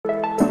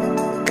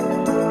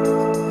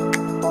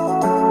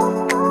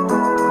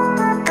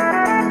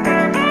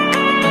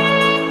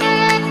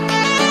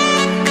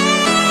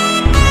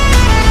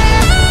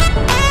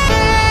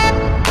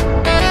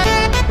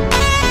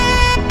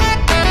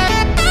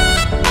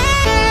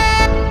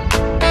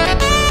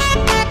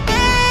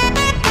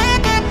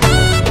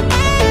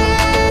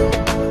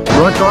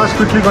guys,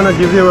 quickly gonna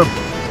give you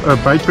a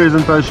bait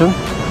presentation,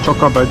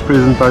 Chokka bait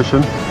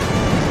presentation.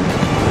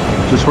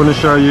 Just want to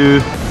show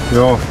you,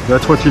 yeah,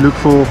 that's what you look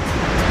for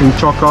in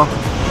Chokka.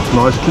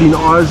 Nice clean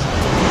eyes.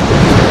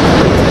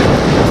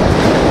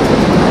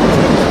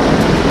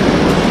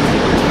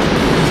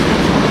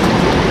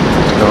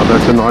 Yeah,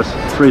 that's a nice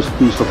fresh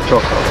piece of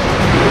Chokka.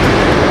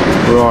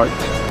 Right,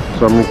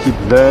 so I'm gonna keep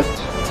that.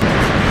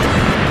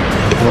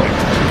 Right.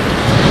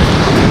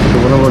 So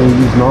what I'm gonna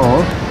use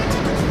now,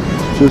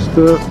 just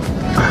a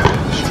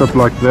strip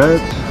like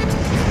that.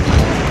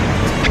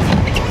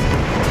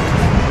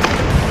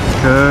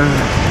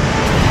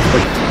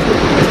 Okay.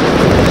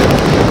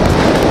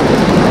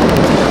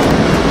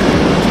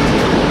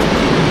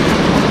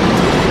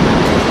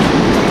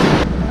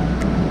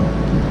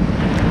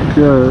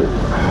 Okay.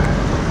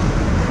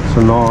 So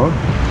now,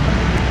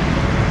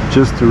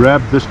 just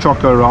wrap this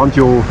Chokka around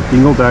your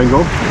dingle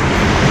dangle.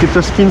 Keep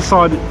the skin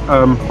side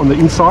on the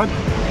inside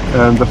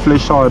and the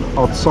flesh side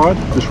outside.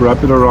 Just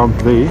wrap it around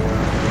there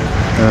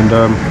and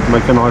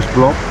make a nice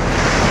blob.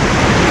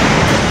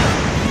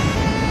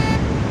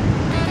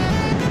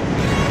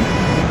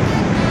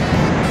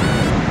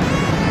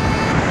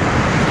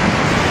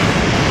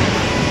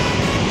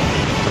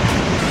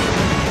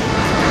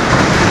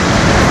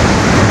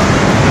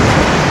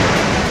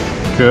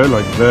 Okay,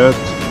 like that.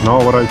 Now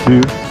what I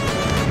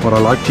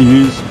like to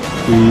use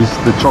is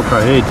the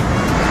Chokka head.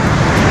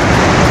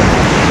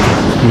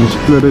 You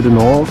split it in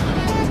half.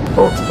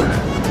 Oh.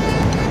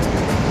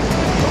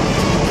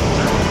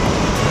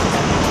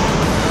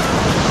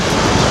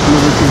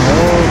 Split it in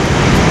half.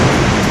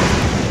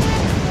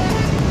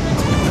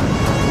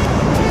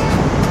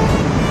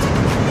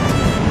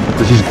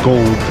 This is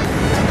gold.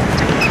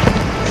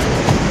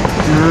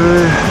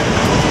 Okay.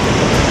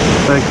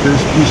 Take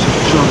this piece of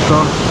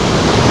Chokka.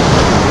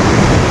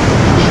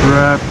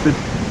 Wrap it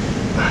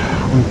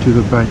onto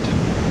the bait.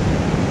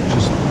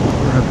 Just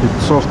wrap it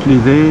softly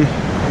there.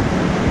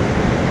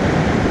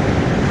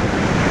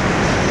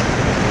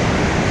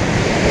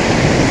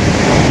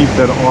 Keep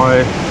that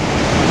eye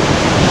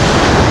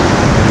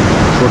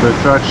for the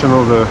attraction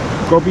of the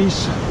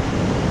gobbies.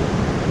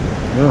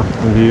 Yeah,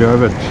 and here you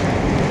have it.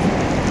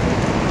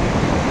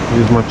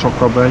 Here's my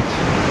Chokka bait.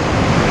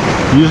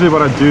 Usually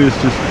what I do is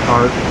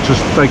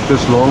just take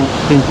this long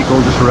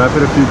tentacle, just wrap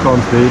it a few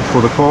times there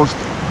for the cast.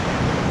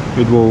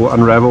 It will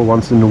unravel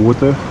once in the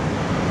water.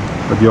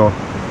 But yeah,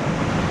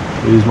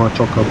 here's my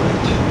Chokka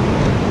bait.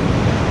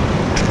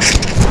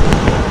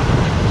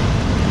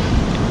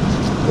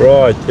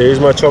 Right, there's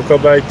my Chokka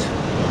bait.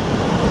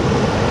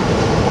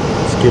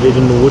 Let's get it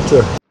in the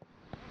water.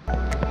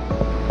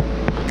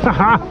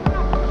 Haha!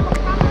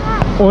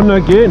 On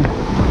again.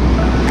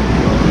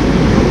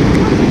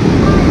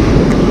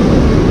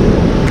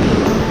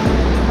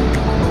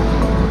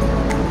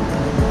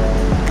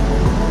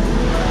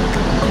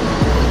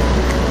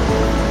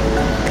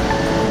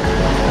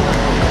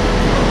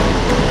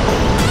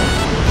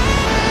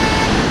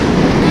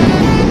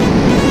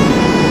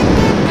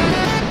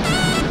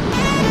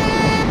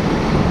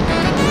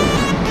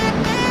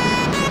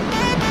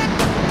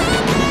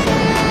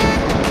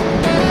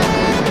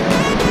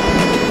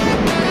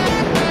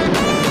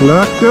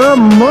 Lekker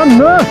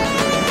mannen!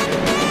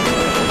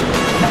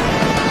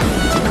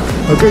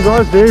 Okay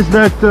guys, there's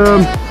that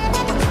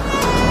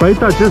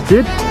bait I just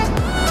did.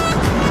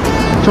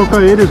 Chokka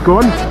head is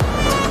gone.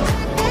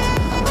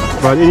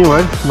 But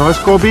anyway, nice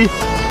cobby.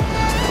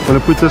 Gonna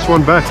put this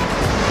one back.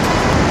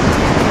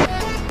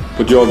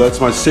 But yeah,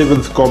 that's my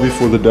 7th cobby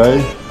for the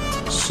day.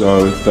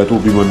 So that will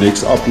be my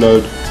next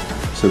upload.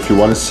 So if you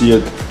want to see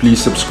it,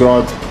 please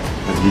subscribe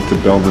and hit the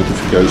bell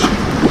notification.